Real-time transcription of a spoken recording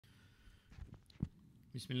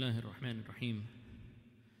بسم الله الرحمن الرحيم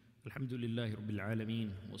الحمد لله رب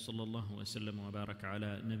العالمين وصلى الله وسلم وبارك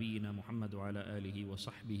على نبينا محمد وعلى آله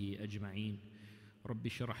وصحبه أجمعين رب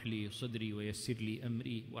اشرح لي صدري ويسر لي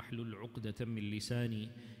أمري واحلل عقدة من لساني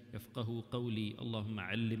يفقه قولي اللهم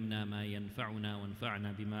علمنا ما ينفعنا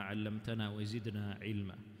وانفعنا بما علمتنا وزدنا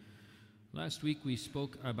علما. Last week we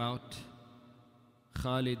spoke about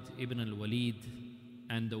Khalid ibn al-Walid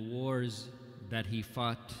and the wars that he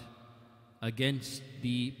fought against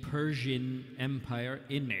the Persian Empire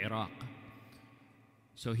in Iraq.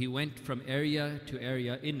 So he went from area to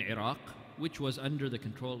area in Iraq, which was under the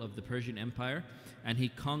control of the Persian Empire, and he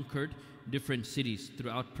conquered different cities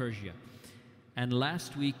throughout Persia. And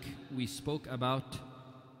last week we spoke about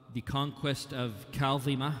the conquest of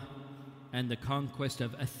Kalzima and the conquest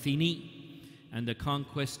of Athini and the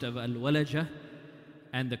conquest of Al-Walaja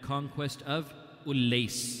and the conquest of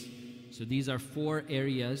Ullais. So these are four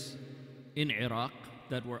areas in Iraq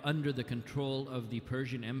that were under the control of the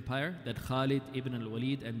Persian Empire that Khalid ibn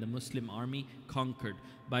al-Walid and the Muslim army conquered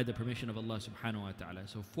by the permission of Allah subhanahu wa ta'ala.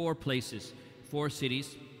 So four places, four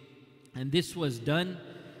cities, and this was done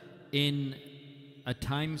in a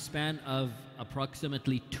time span of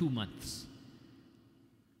approximately 2 months.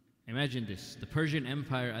 Imagine this, the Persian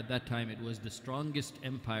Empire at that time, it was the strongest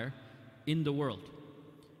empire in the world.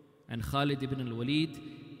 And Khalid ibn al-Walid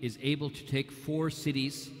is able to take four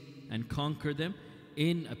cities and conquer them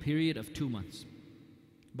in a period of 2 months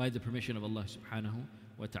by the permission of Allah subhanahu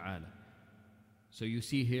wa ta'ala. So you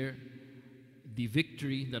see here the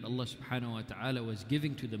victory that Allah subhanahu wa ta'ala was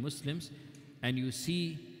giving to the Muslims, and you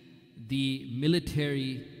see the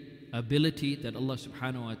military ability that Allah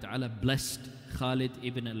subhanahu wa ta'ala blessed Khalid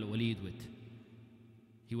ibn al-Walid with.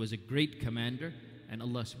 He was a great commander, and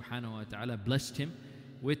Allah subhanahu wa ta'ala blessed him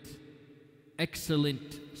with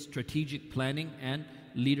excellent strategic planning and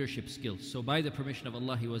leadership skills. So by the permission of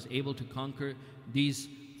Allah, he was able to conquer these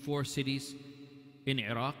four cities in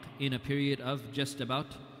Iraq in a period of just about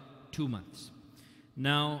 2 months.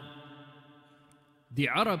 Now, the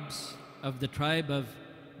Arabs of the tribe of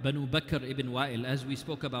Banu Bakr ibn Wa'il, as we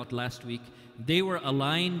spoke about last week, they were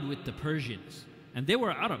aligned with the Persians, and they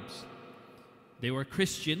were Arabs. They were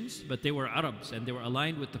Christians, but they were Arabs, and they were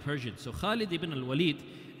aligned with the Persians. So Khalid ibn al-Walid,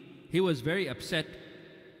 he was very upset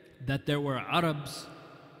that there were Arabs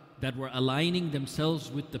that were aligning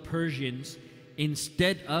themselves with the Persians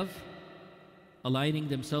instead of aligning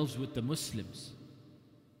themselves with the Muslims.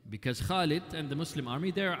 Because Khalid and the Muslim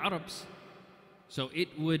army, they're Arabs. So it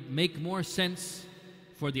would make more sense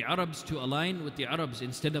for the Arabs to align with the Arabs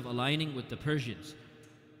instead of aligning with the Persians.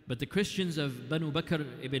 But the Christians of Banu Bakr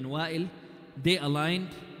ibn Wa'il, they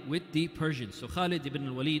aligned with the Persians. So Khalid ibn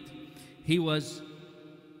al-Walid, he was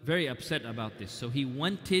very upset about this. So he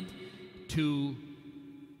wanted to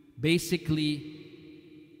basically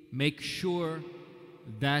make sure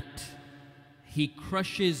that he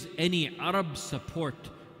crushes any Arab support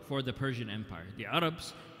for the Persian Empire. The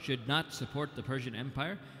Arabs should not support the Persian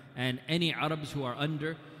Empire, and any Arabs who are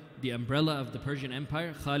under the umbrella of the Persian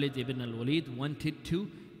Empire, Khalid ibn al-Walid wanted to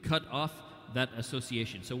cut off that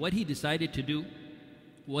association. So what he decided to do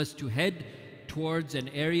was to head towards an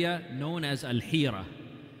area known as Al-Hira.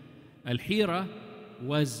 Al-Hira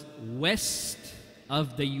was west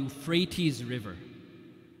of the Euphrates River.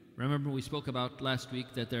 Remember we spoke about last week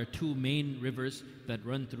that there are two main rivers that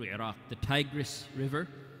run through Iraq. The Tigris River,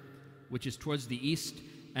 which is towards the east,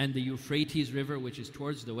 and the Euphrates River, which is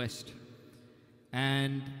towards the west.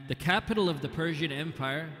 And the capital of the Persian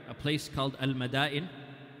Empire, a place called Al-Madain,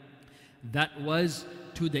 that was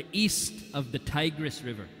to the east of the Tigris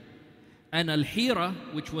River. And Al-Hira,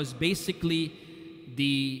 which was basically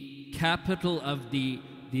the capital of the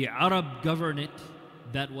Arab governorate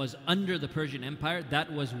that was under the Persian Empire,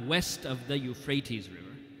 that was west of the Euphrates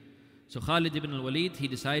River. So Khalid ibn al-Walid, he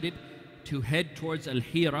decided to head towards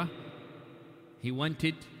Al-Hira. He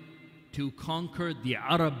wanted to conquer the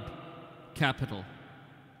Arab capital,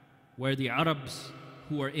 where the Arabs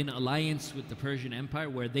who were in alliance with the Persian Empire,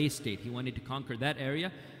 where they stayed. He wanted to conquer that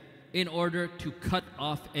area in order to cut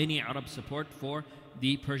off any Arab support for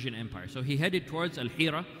the Persian Empire. So he headed towards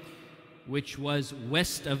Al-Hira, which was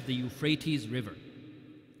west of the Euphrates River.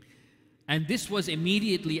 And this was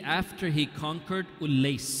immediately after he conquered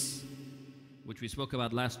Ullais, which we spoke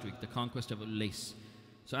about last week, the conquest of Ullais.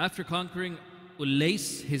 So after conquering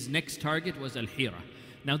Ullais, his next target was Al-Hira.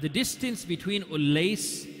 Now the distance between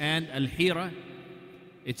Ullais and Al-Hira,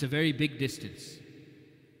 it's a very big distance.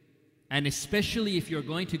 And especially if you're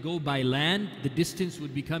going to go by land, the distance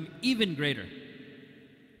would become even greater.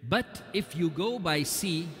 But if you go by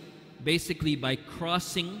sea, basically by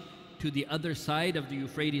crossing to the other side of the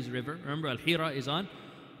Euphrates River. Remember, Al-Hira is on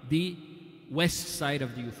the west side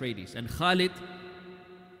of the Euphrates. And Khalid,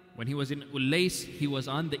 when he was in Ulais, he was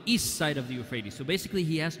on the east side of the Euphrates. So basically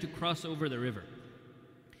he has to cross over the river.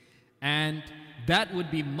 And that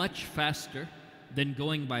would be much faster than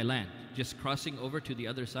going by land, just crossing over to the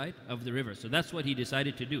other side of the river. So that's what he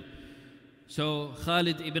decided to do. So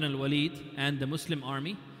Khalid ibn al-Walid and the Muslim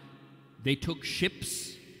army, they took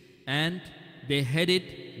ships and they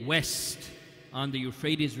headed west on the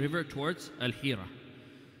Euphrates River towards Al-Hira.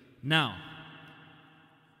 Now,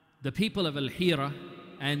 the people of Al-Hira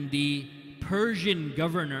and the Persian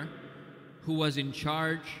governor who was in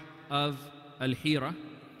charge of Al-Hira,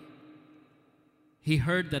 he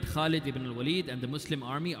heard that Khalid ibn al-Walid and the Muslim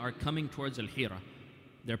army are coming towards Al-Hira.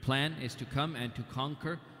 Their plan is to come and to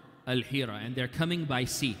conquer Al-Hira, and they're coming by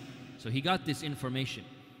sea. So he got this information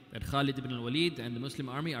that Khalid ibn al-Walid and the Muslim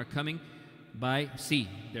army are coming by sea.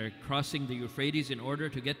 They're crossing the Euphrates in order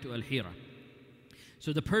to get to Al-Hira.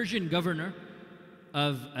 So the Persian governor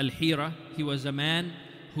of Al-Hira, he was a man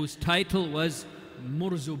whose title was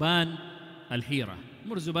Murzuban Al-Hira.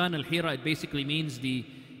 Murzuban Al-Hira, it basically means the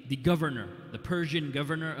governor, the Persian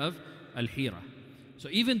governor of Al-Hira. So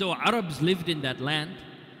even though Arabs lived in that land,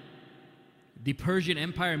 the Persian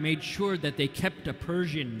Empire made sure that they kept a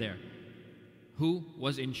Persian there who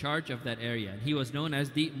was in charge of that area. And he was known as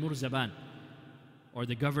the Murzaban, or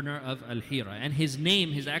the governor of Al-Hira. And his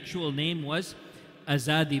name, his actual name was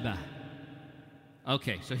Azadibah.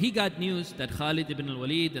 Okay, so he got news that Khalid ibn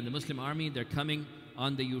al-Walid and the Muslim army, they're coming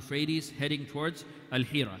on the Euphrates heading towards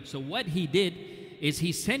Al-Hira. So what he did is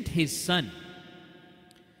he sent his son.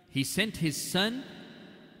 He sent his son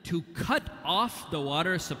to cut off the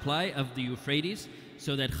water supply of the Euphrates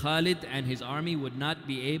so that Khalid and his army would not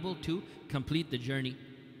be able to complete the journey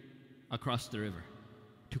across the river.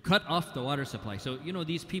 To cut off the water supply. So, you know,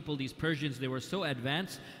 these people, these Persians, they were so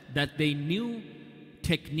advanced that they knew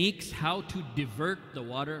techniques how to divert the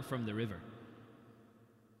water from the river.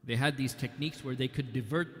 They had these techniques where they could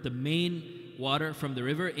divert the main water from the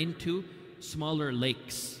river into smaller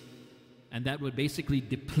lakes. And that would basically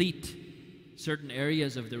deplete certain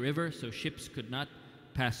areas of the river so ships could not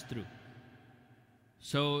pass through.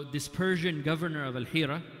 So this Persian governor of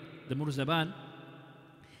Al-Hira, the Murzaban,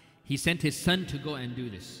 he sent his son to go and do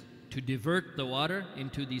this, to divert the water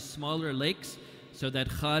into these smaller lakes so that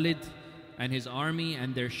Khalid and his army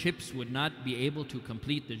and their ships would not be able to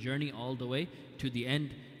complete the journey all the way to the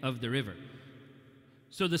end of the river.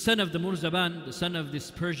 So the son of the Murzaban, the son of this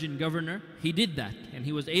Persian governor, he did that, and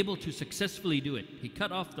he was able to successfully do it. He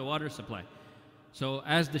cut off the water supply. So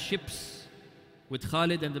as the ships with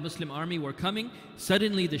Khalid and the Muslim army were coming,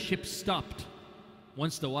 suddenly the ships stopped.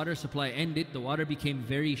 Once the water supply ended, the water became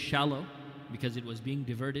very shallow because it was being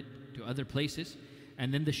diverted to other places.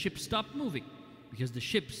 And then the ships stopped moving because the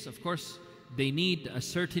ships, of course, they need a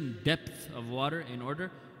certain depth of water in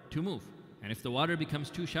order to move. And if the water becomes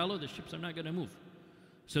too shallow, the ships are not going to move.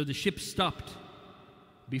 So the ships stopped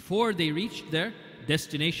before they reached their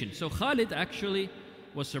destination. So Khalid actually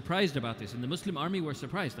was surprised about this, and the Muslim army were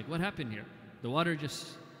surprised. Like, what happened here? The water just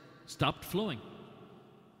stopped flowing,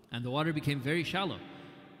 and the water became very shallow.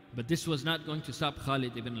 But this was not going to stop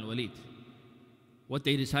Khalid ibn al-Walid. What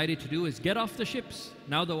they decided to do is get off the ships.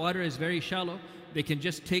 Now the water is very shallow. They can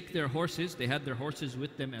just take their horses. They had their horses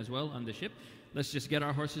with them as well on the ship. Let's just get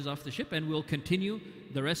our horses off the ship and we'll continue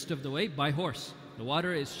the rest of the way by horse. The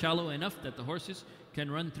water is shallow enough that the horses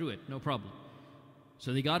can run through it, no problem.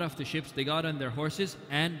 So they got off the ships, they got on their horses,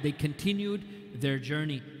 and they continued their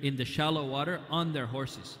journey in the shallow water on their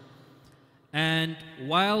horses. And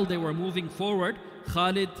while they were moving forward,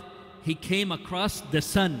 Khalid, he came across the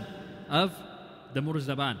son of the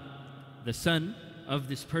Murzaban, the son of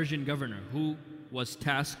this Persian governor who was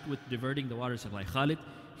tasked with diverting the water supply. Khalid,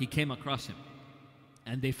 he came across him.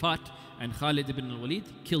 And they fought, and Khalid ibn al-Walid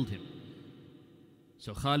killed him.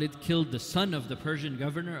 So Khalid killed the son of the Persian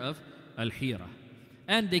governor of Al-Hira.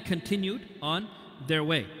 And they continued on their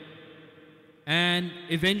way. And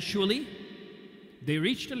eventually, they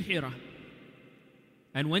reached Al-Hira.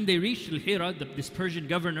 And when they reached Al-Hira, this Persian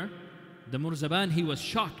governor, the Murzaban, he was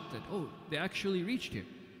shocked that, oh, they actually reached here.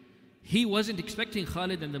 He wasn't expecting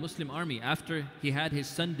Khalid and the Muslim army. After he had his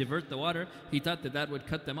son divert the water, he thought that that would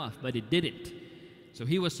cut them off, but it didn't. So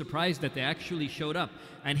he was surprised that they actually showed up.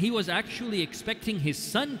 And he was actually expecting his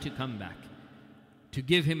son to come back to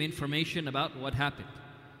give him information about what happened.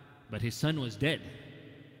 But his son was dead.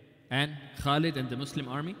 And Khalid and the Muslim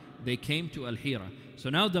army, they came to Al-Hira. So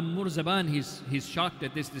now the Murzaban, he's shocked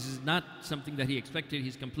at this. This is not something that he expected.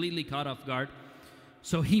 He's completely caught off guard.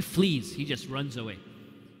 So he flees. He just runs away.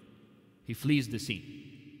 He flees the scene.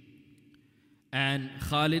 And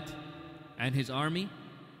Khalid and his army,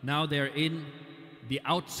 Now they're in the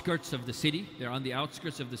outskirts of the city. They're on the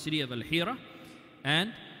outskirts of the city of Al-Hira,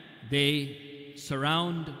 and they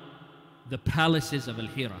surround the palaces of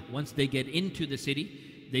Al-Hira. Once they get into the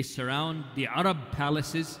city, they surround the Arab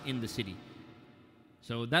palaces in the city.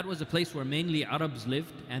 So that was a place where mainly Arabs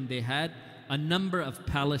lived, and they had a number of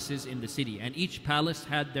palaces in the city, and each palace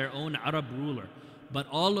had their own Arab ruler. But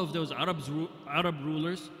all of those Arab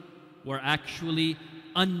rulers were actually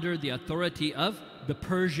under the authority of the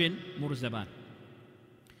Persian Murzaban.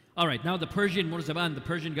 All right, now the Persian Murzaban, the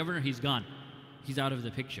Persian governor, he's gone. He's out of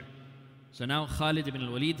the picture. So now Khalid ibn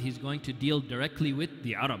al-Walid, he's going to deal directly with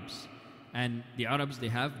the Arabs. And the Arabs, they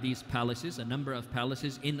have these palaces, a number of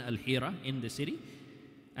palaces in Al-Hira, in the city.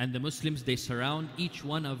 And the Muslims, they surround each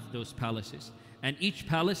one of those palaces. And each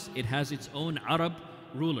palace, it has its own Arab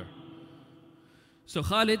ruler. So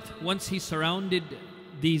Khalid, once he surrounded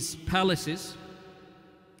these palaces,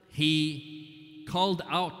 he called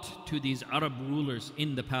out to these Arab rulers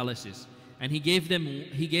in the palaces. And he gave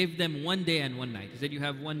them 1 day and 1 night. He said, you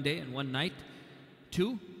have 1 day and 1 night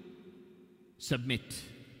to submit,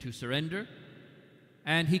 to surrender.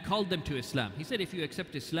 And he called them to Islam. He said, if you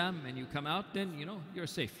accept Islam and you come out, then, you're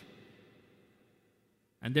safe.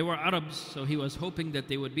 And they were Arabs, so he was hoping that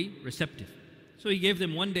they would be receptive. So he gave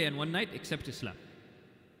them 1 day and 1 night, accept Islam.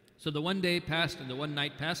 So the 1 day passed and the 1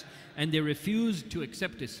 night passed, and they refused to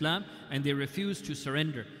accept Islam, and they refused to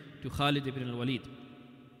surrender to Khalid ibn al-Walid.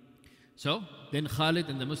 So then Khalid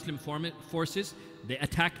and the Muslim forces, they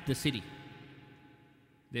attacked the city.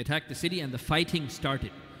 They attacked the city and the fighting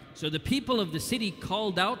started. So the people of the city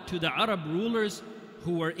called out to the Arab rulers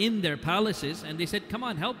who were in their palaces, and they said, come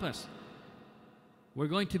on, help us. We're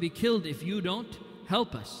going to be killed if you don't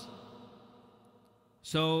help us.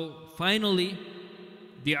 So finally,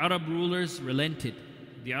 the Arab rulers relented.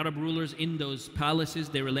 The Arab rulers in those palaces,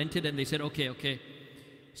 they relented, and they said, okay,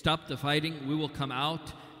 stop the fighting. We will come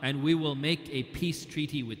out and we will make a peace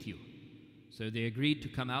treaty with you. So they agreed to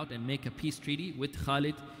come out and make a peace treaty with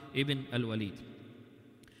Khalid ibn al-Walid.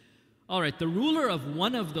 All right, the ruler of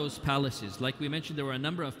one of those palaces, like we mentioned, there were a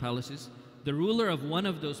number of palaces. The ruler of one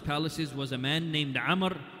of those palaces was a man named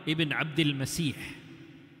Amr ibn Abdul Masih.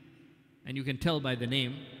 And you can tell by the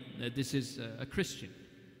name that this is a Christian.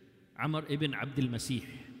 Amr ibn Abdul Masih.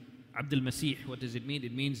 Abdul Masih, what does it mean?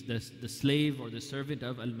 It means the slave or the servant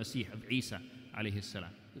of Al-Masih, of Isa alayhi salam.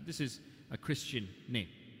 This is a Christian name.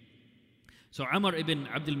 So Amr ibn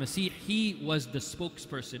Abdul Masih, he was the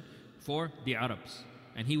spokesperson for the Arabs.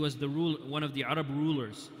 And he was one of the Arab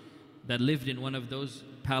rulers that lived in one of those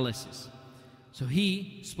palaces. So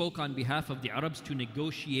he spoke on behalf of the Arabs to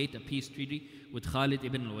negotiate a peace treaty with Khalid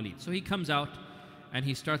ibn al-Walid. So he comes out and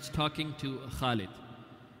he starts talking to Khalid.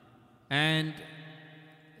 And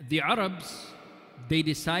the Arabs, they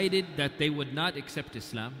decided that they would not accept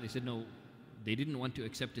Islam. They said no, they didn't want to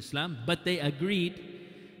accept Islam, but they agreed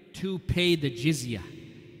to pay the jizya.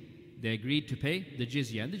 They agreed to pay the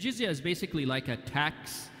jizya. And the jizya is basically like a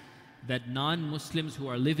tax that non-Muslims who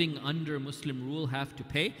are living under Muslim rule have to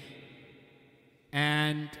pay.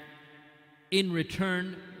 And in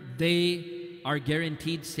return, they are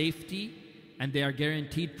guaranteed safety and they are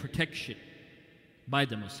guaranteed protection by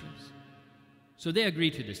the Muslims. So they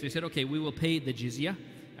agreed to this. They said, okay, we will pay the jizya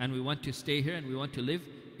and we want to stay here and we want to live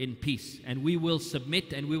in peace. And we will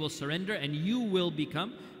submit and we will surrender and you will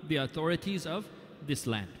become the authorities of this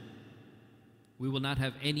land. We will not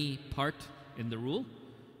have any part in the rule.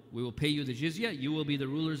 We will pay you the jizya. You will be the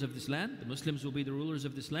rulers of this land. The Muslims will be the rulers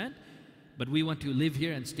of this land. But we want to live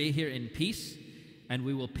here and stay here in peace. And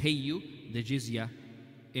we will pay you the jizya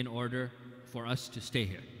in order for us to stay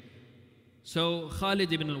here. So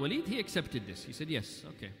Khalid ibn al-Walid, he accepted this. He said, yes,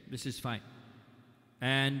 okay, this is fine.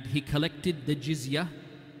 And he collected the jizya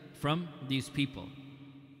from these people.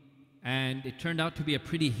 And it turned out to be a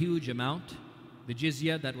pretty huge amount. The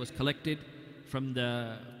jizya that was collected from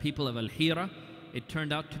the people of Al-Hira, it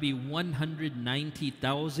turned out to be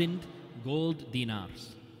 190,000 gold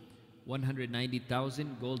dinars.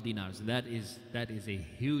 190,000 gold dinars. That is a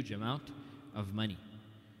huge amount of money.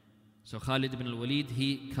 So Khalid ibn al-Walid,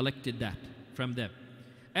 he collected that from them.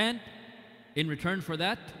 And in return for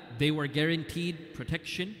that, they were guaranteed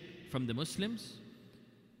protection from the Muslims.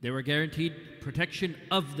 They were guaranteed protection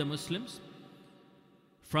of the Muslims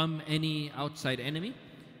from any outside enemy.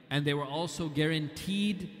 And they were also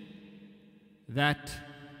guaranteed that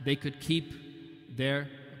they could keep their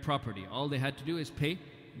property. All they had to do is pay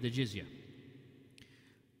the jizya.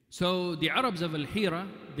 So the Arabs of Al-Hira,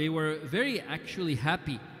 they were very actually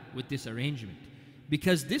happy with this arrangement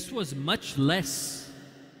because this was much less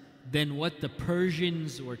than what the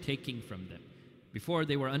Persians were taking from them. Before,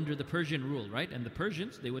 they were under the Persian rule, right? And the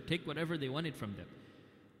Persians, they would take whatever they wanted from them.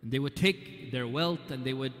 And they would take their wealth, and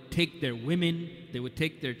they would take their women, they would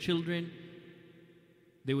take their children.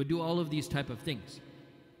 They would do all of these type of things.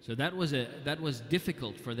 So that was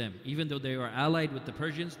difficult for them. Even though they were allied with the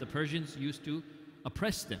Persians used to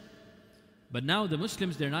oppress them. But now the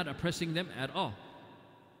Muslims, they're not oppressing them at all.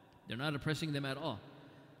 They're not oppressing them at all.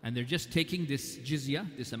 And they're just taking this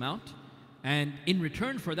jizya, this amount, and in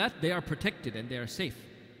return for that, they are protected and they are safe.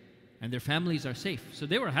 And their families are safe. So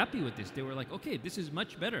they were happy with this. They were like, okay, this is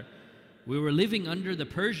much better. We were living under the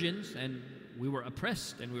Persians and we were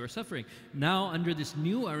oppressed and we were suffering. Now, under this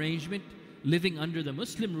new arrangement, living under the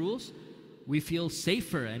Muslim rules, we feel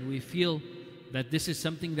safer and we feel that this is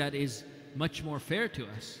something that is much more fair to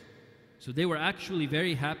us. So they were actually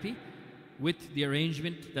very happy with the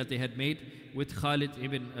arrangement that they had made with Khalid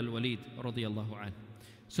ibn al-Walid radiyallahu anhu.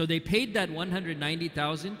 So they paid that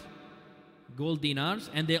 190,000 gold dinars,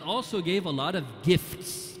 and they also gave a lot of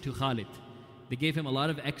gifts to Khalid. They gave him a lot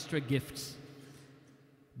of extra gifts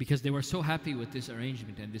because they were so happy with this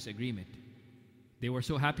arrangement and this agreement. They were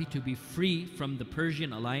so happy to be free from the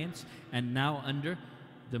Persian alliance and now under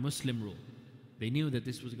the Muslim rule. They knew that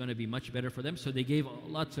this was going to be much better for them, so they gave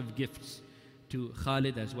lots of gifts to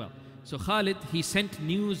Khalid as well. So Khalid, he sent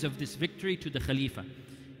news of this victory to the Khalifa.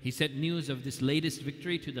 He sent news of this latest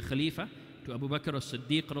victory to the Khalifa, to Abu Bakr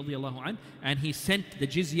as-Siddiq radiyallahu anh, and he sent the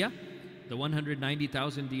jizya, the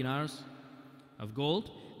 190,000 dinars of gold,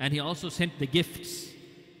 and he also sent the gifts,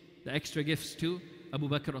 the extra gifts to Abu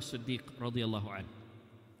Bakr as-Siddiq radiyallahu anh.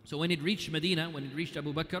 So when it reached Medina, when it reached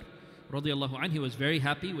Abu Bakr radiyallahu anh, he was very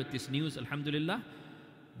happy with this news, alhamdulillah,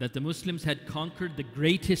 that the Muslims had conquered the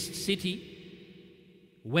greatest city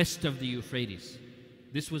west of the Euphrates.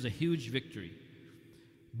 This was a huge victory.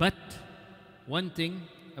 But one thing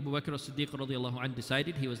Abu Bakr as-Siddiq radiyallahu anh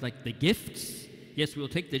decided, he was like, the gifts, yes, we'll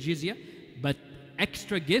take the jizya, but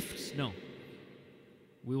extra gifts, no.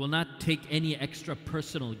 We will not take any extra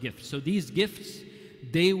personal gifts. So these gifts,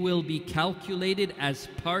 they will be calculated as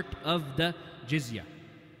part of the jizya.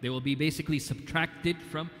 They will be basically subtracted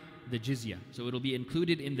from the jizya. So it will be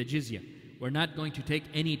included in the jizya. We're not going to take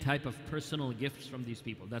any type of personal gifts from these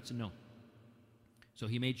people. That's a no. So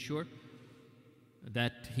he made sure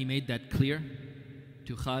that he made that clear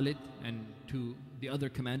to Khalid and to the other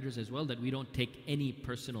commanders as well, that we don't take any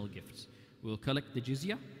personal gifts. We will collect the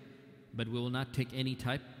jizya, but we will not take any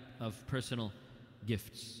type of personal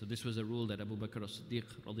gifts. So this was a rule that Abu Bakr as-Siddiq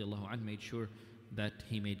radiyallahu anh made sure that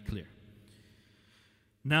he made clear.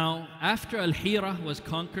 Now, after Al-Hira was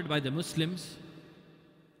conquered by the Muslims,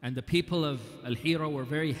 and the people of Al-Hira were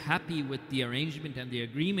very happy with the arrangement and the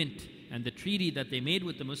agreement and the treaty that they made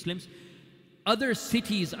with the Muslims, other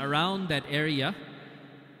cities around that area,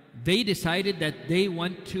 they decided that they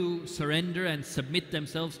want to surrender and submit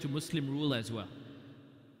themselves to Muslim rule as well.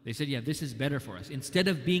 They said, yeah, this is better for us. Instead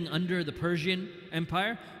of being under the Persian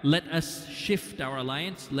Empire, let us shift our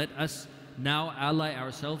alliance. Let us now ally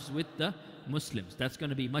ourselves with the Muslims. That's going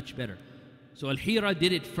to be much better. So Al-Hira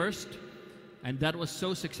did it first, and that was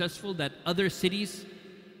so successful that other cities,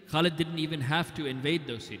 Khalid didn't even have to invade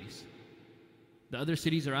those cities. The other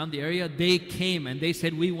cities around the area, they came and they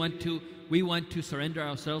said, we want to surrender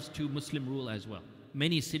ourselves to Muslim rule as well.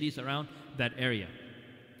 Many cities around that area.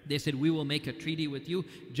 They said, we will make a treaty with you,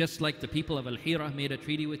 just like the people of Al-Hira made a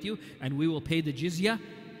treaty with you, and we will pay the jizya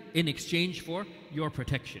in exchange for your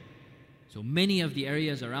protection. So many of the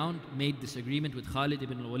areas around made this agreement with Khalid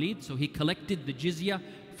ibn al-Walid, so he collected the jizya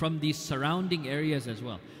from these surrounding areas as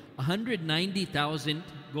well. 190,000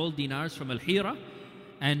 gold dinars from Al-Hira,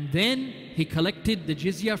 and then he collected the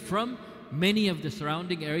jizya from many of the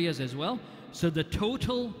surrounding areas as well. So the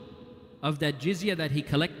total of that jizya that he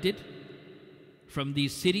collected from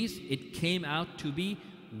these cities, it came out to be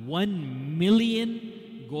 1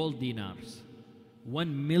 million gold dinars.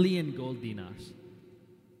 1 million gold dinars.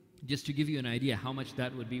 Just to give you an idea how much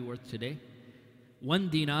that would be worth today. 1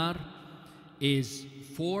 dinar is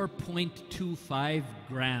 4.25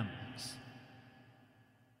 grams.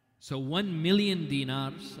 So 1 million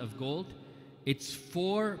dinars of gold, it's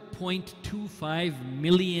 4.25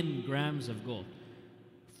 million grams of gold.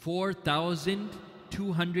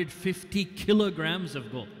 4,250 kilograms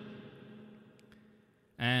of gold.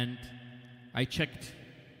 And I checked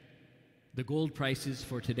the gold prices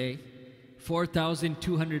for today.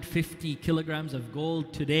 4,250 kilograms of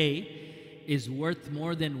gold today is worth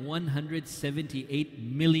more than 178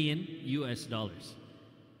 million US dollars.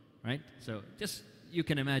 Right? So just you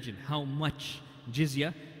can imagine how much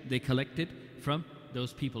jizya they collected from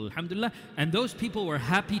those people, alhamdulillah. And those people were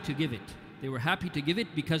happy to give it. They were happy to give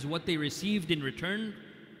it because what they received in return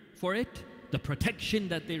for it the protection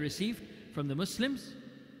that they received from the Muslims,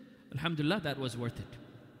 alhamdulillah, that was worth it.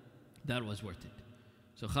 That was worth it.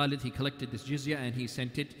 So Khalid, he collected this jizya and he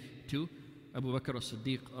sent it to Abu Bakr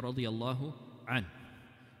as-Siddiq radiyallahu an.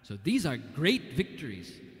 So these are great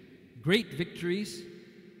victories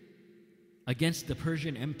against the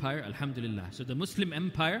Persian Empire, alhamdulillah. So the Muslim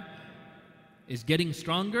Empire is getting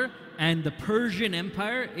stronger and the Persian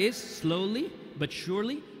Empire is slowly but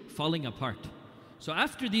surely falling apart. So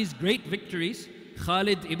after these great victories,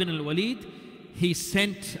 Khalid ibn al-Walid, he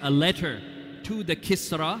sent a letter to the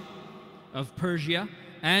Kisra of Persia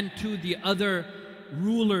and to the other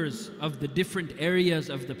rulers of the different areas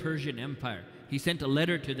of the Persian Empire. He sent a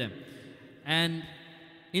letter to them. And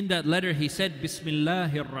in that letter he said,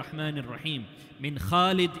 Bismillahir Rahmanir Rahim, min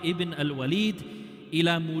Khalid ibn al-Walid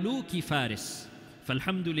ila muluki Faris.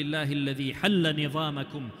 فالحمد لله الذي حل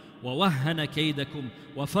نظامكم ووهن كيدكم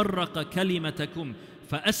وفرق كلمتكم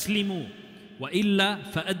فأسلموا وإلا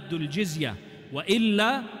فأدوا الجزية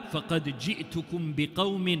وإلا فقد جئتكم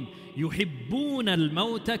بقوم يحبون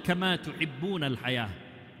الموت كما تحبون الحياة.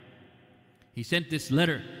 He sent this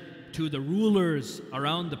letter to the rulers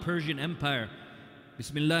around the Persian Empire.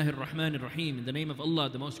 Bismillahir Rahmanir Rahim, in the name of Allah,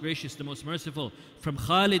 the most gracious, the most merciful, from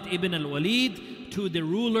Khalid ibn al-Walid to the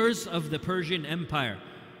rulers of the Persian Empire.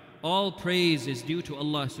 All praise is due to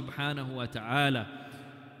Allah subhanahu wa ta'ala,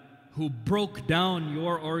 who broke down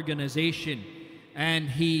your organization and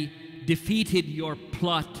He defeated your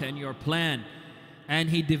plot and your plan, and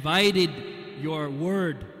He divided your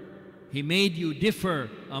word. He made you differ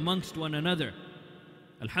amongst one another.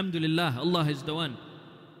 Alhamdulillah, Allah is the one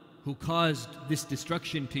who caused this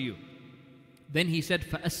destruction to you. Then he said,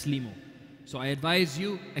 فَأَسْلِمُوا. So I advise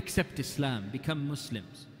you, accept Islam, become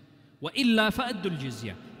Muslims. وَإِلَّا فَأَدُّوا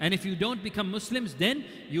الْجِزْيَةِ. And if you don't become Muslims, then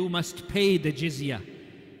you must pay the jizya.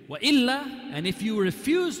 وَإِلَّا. And if you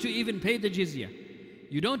refuse to even pay the jizya,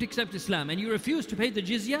 you don't accept Islam and you refuse to pay the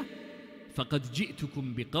jizya, فَقَدْ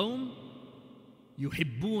جِئْتُكُمْ بِقَوْمٍ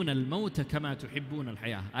يُحِبُّونَ الْمَوْتَ كَمَا تُحِبُّونَ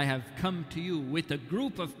الْحَيَاةَ. I have come to you with a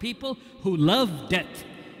group of people who love death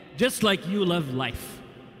just like you love life.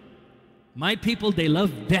 My people, they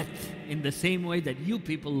love death in the same way that you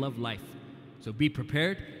people love life. So be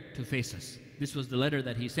prepared to face us. This was the letter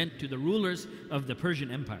that he sent to the rulers of the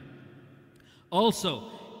Persian Empire. Also,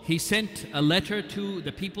 he sent a letter to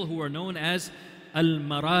the people who are known as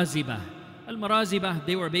Al-Marazibah. Al-Marazibah,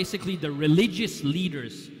 they were basically the religious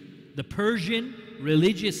leaders, the Persian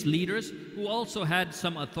religious leaders who also had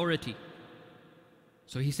some authority.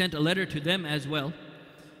 So he sent a letter to them as well.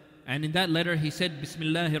 And in that letter he said,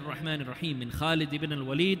 Bismillahir Rahmanir Rahim, min Khalid ibn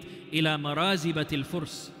al-Walid ila marazibat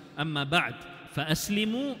al-furs, amma ba'd,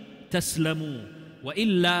 فأسلموا تسلموا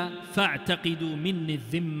وإلا فاعتقدوا مني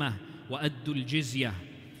الذمة وأدوا الجزية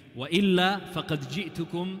وإلا فقد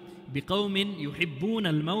جئتكم بقوم يحبون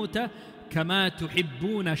الموت كما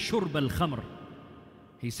تحبون شرب الخمر.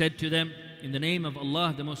 He said to them, in the name of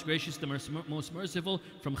Allah, the most gracious, the most merciful,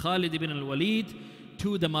 from Khalid ibn al-Walid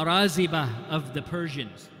to the Marazibah of the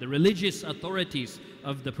Persians, the religious authorities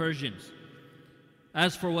of the Persians.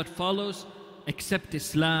 As for what follows, accept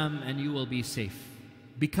Islam and you will be safe.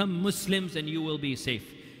 Become Muslims and you will be safe.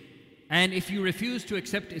 And if you refuse to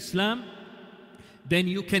accept Islam, then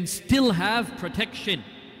you can still have protection.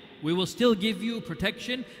 We will still give you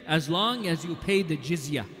protection as long as you pay the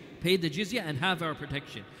jizya. Pay the jizya and have our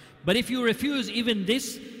protection. But if you refuse even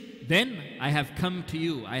this, then I have come to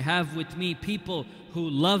you. I have with me people who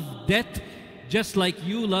love death just like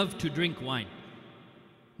you love to drink wine.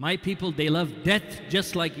 My people, they love death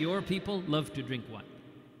just like your people love to drink wine.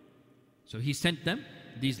 So he sent them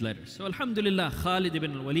these letters. So alhamdulillah, Khalid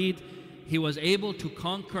ibn al-Walid, he was able to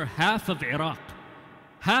conquer half of Iraq.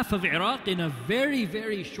 Half of Iraq in a very,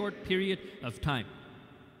 very short period of time.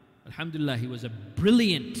 Alhamdulillah, he was a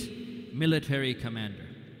brilliant military commander.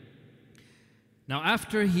 Now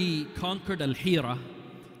after he conquered Al-Hira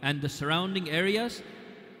and the surrounding areas,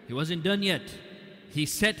 he wasn't done yet. He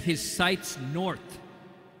set his sights north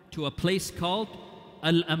to a place called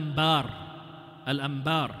Al-Anbar.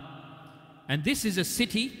 Al-Anbar. And this is a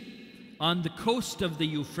city on the coast of the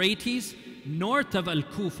Euphrates, north of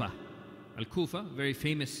Al-Kufa. Al-Kufa, very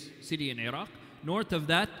famous city in Iraq. North of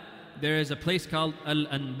that, there is a place called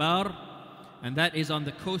Al-Anbar, and that is on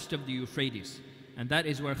the coast of the Euphrates. And that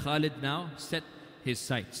is where Khalid now set his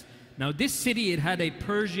sights. Now this city, it had a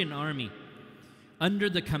Persian army under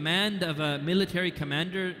the command of a military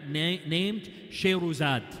commander named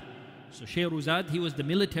Shahruzad. So Shahruzad, he was the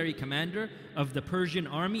military commander of the Persian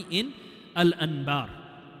army in Al-Anbar.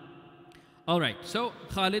 All right, so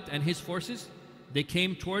Khalid and his forces, they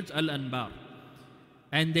came towards Al-Anbar.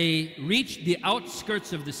 And they reached the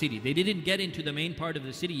outskirts of the city. They didn't get into the main part of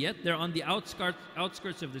the city yet. They're on the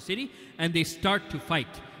outskirts of the city, and they start to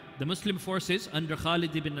fight. The Muslim forces under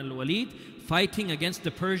Khalid ibn al-Walid fighting against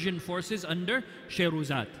the Persian forces under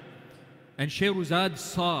Shairazad. And Shairazad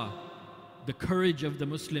saw the courage of the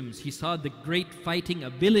Muslims. He saw the great fighting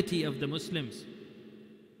ability of the Muslims.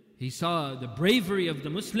 He saw the bravery of the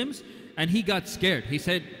Muslims, and he got scared. He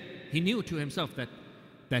said, he knew to himself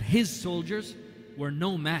that his soldiers were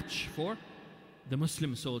no match for the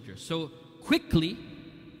Muslim soldiers. So quickly,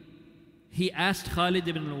 he asked Khalid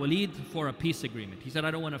ibn al-Walid for a peace agreement. He said,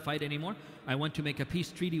 I don't want to fight anymore. I want to make a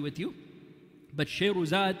peace treaty with you. But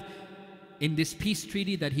Shairazad, in this peace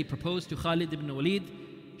treaty that he proposed to Khalid ibn al-Walid,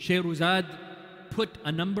 Shairazad put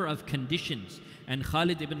a number of conditions, and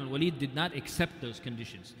Khalid ibn al-Walid did not accept those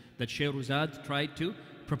conditions that Shairazad tried to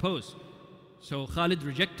propose. So Khalid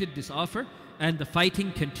rejected this offer, and the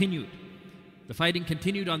fighting continued. The fighting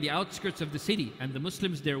continued on the outskirts of the city, and the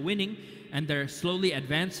Muslims, they're winning, and they're slowly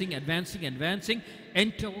advancing until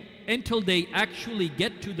they actually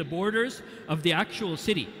get to the borders of the actual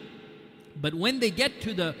city. But when they get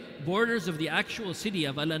to the borders of the actual city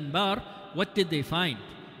of Al-Anbar, what did they find?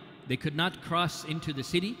 They could not cross into the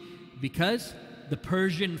city because the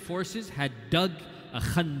Persian forces had dug a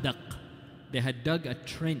khandaq. They had dug a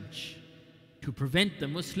trench to prevent the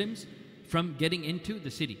Muslims from getting into the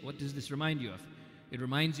city. What does this remind you of? It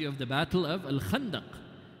reminds you of the battle of Al-Khandaq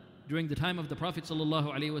during the time of the Prophet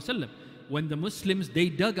ﷺ, when the Muslims, they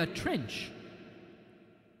dug a trench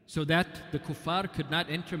so that the kuffar could not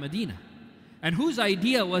enter Medina. And whose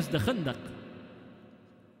idea was the Khandaq?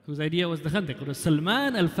 Whose idea was the Khandaq? It was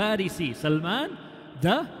Salman al-Farisi, Salman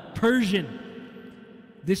the Persian.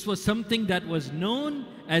 This was something that was known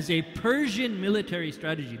as a Persian military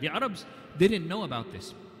strategy. The Arabs didn't know about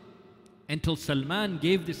this until Salman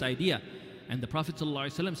gave this idea. And the Prophet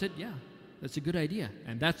ﷺ said, yeah, that's a good idea.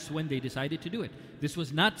 And that's when they decided to do it. This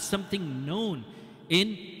was not something known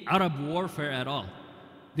in Arab warfare at all.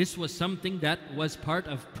 This was something that was part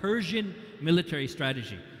of Persian military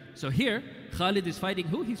strategy. So here, Khalid is fighting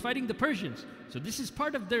who? He's fighting the Persians. So this is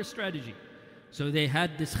part of their strategy. So they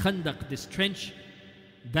had this khandaq, this trench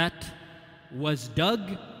that was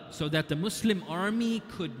dug so that the Muslim army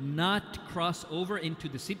could not cross over into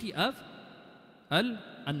the city of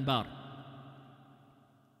Al-Anbar.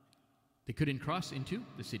 They couldn't cross into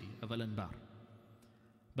the city of Al-Anbar.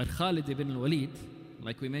 But Khalid ibn al-Walid,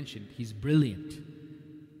 like we mentioned, he's brilliant.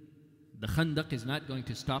 The khandaq is not going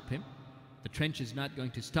to stop him. The trench is not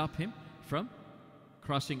going to stop him from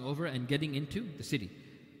crossing over and getting into the city.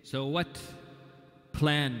 So what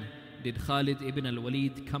plan did Khalid ibn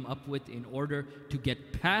al-Walid come up with in order to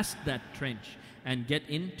get past that trench and get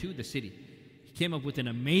into the city? He came up with an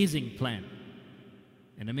amazing plan.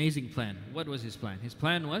 An amazing plan. What was his plan? His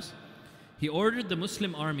plan was, he ordered the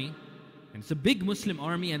Muslim army, and it's a big Muslim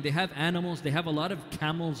army, and they have animals, they have a lot of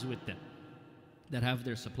camels with them that have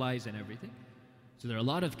their supplies and everything. So there are a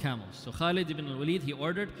lot of camels. So Khalid ibn al-Walid, he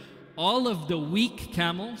ordered all of the weak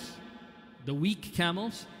camels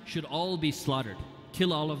should all be slaughtered.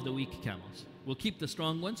 Kill all of the weak camels. We'll keep the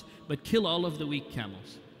strong ones, but kill all of the weak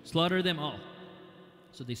camels. Slaughter them all.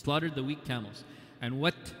 So they slaughtered the weak camels. And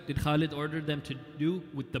what did Khalid order them to do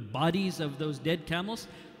with the bodies of those dead camels?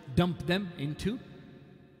 Dump them into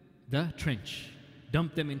the trench.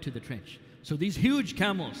 Dump them into the trench. So these huge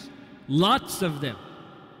camels, lots of them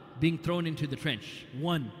being thrown into the trench,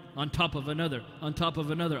 one on top of another, on top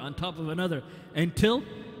of another, on top of another, until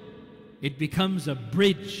it becomes a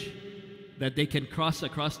bridge that they can cross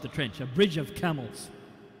across the trench, a bridge of camels.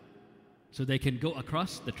 So they can go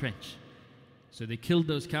across the trench. So they killed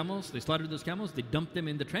those camels, they slaughtered those camels, they dumped them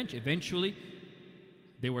in the trench. Eventually,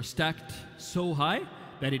 they were stacked so high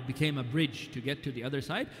that it became a bridge to get to the other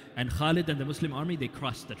side. And Khalid and the Muslim army, they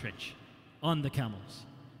crossed the trench on the camels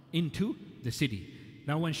into the city.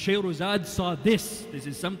 Now when Shairazad saw this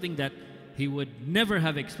is something that he would never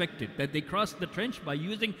have expected, that they crossed the trench by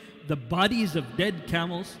using the bodies of dead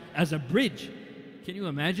camels as a bridge. Can you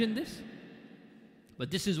imagine this? But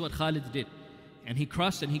this is what Khalid did. And he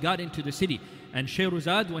crossed and he got into the city. And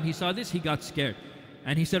Shairazad, when he saw this, he got scared.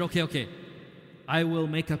 And he said, okay, I will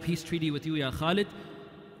make a peace treaty with you, Ya Khalid.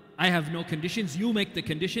 I have no conditions. You make the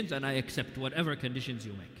conditions and I accept whatever conditions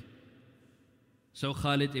you make. So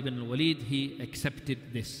Khalid ibn al-Walid, he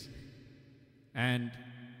accepted this. And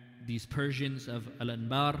these Persians of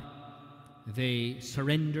Al-Anbar, they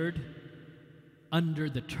surrendered under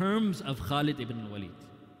the terms of Khalid ibn al-Walid.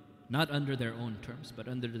 Not under their own terms, but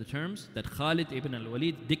under the terms that Khalid ibn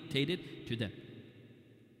al-Walid dictated to them.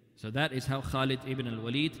 So that is how Khalid ibn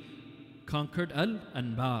al-Walid conquered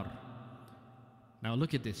Al-Anbar. Now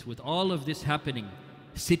look at this, with all of this happening,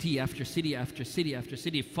 city after city after city after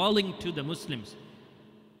city falling to the Muslims.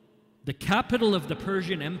 The capital of the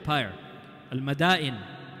Persian Empire, Al-Madain.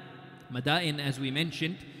 Madain, as we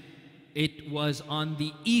mentioned, it was on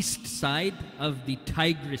the east side of the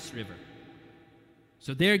Tigris River.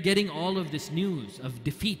 So they're getting all of this news of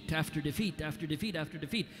defeat after defeat after defeat after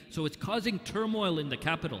defeat. So it's causing turmoil in the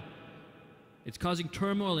capital. It's causing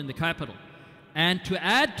turmoil in the capital. And to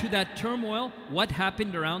add to that turmoil, what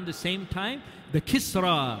happened around the same time? The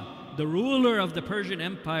Kisra, the ruler of the Persian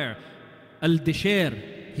Empire, Al-Dishair,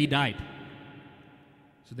 he died.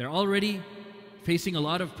 So they're already facing a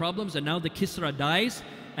lot of problems, and now the Kisra dies,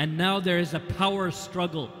 and now there is a power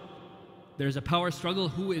struggle. There's a power struggle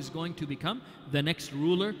who is going to become the next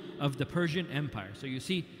ruler of the Persian Empire. So you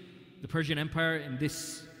see the Persian Empire in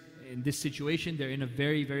this situation, they're in a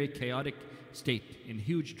very, very chaotic state, in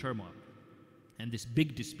huge turmoil. And this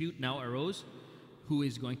big dispute now arose. Who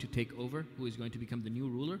is going to take over? Who is going to become the new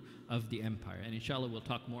ruler of the empire? And inshallah we'll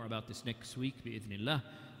talk more about this next week bi'idhnillah.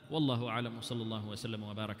 Wallahu a'lam wa sallallahu wa sallam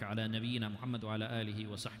wa baraka ala nabiyyina Muhammad wa ala alihi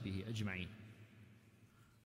wa sahbihi ajma'in.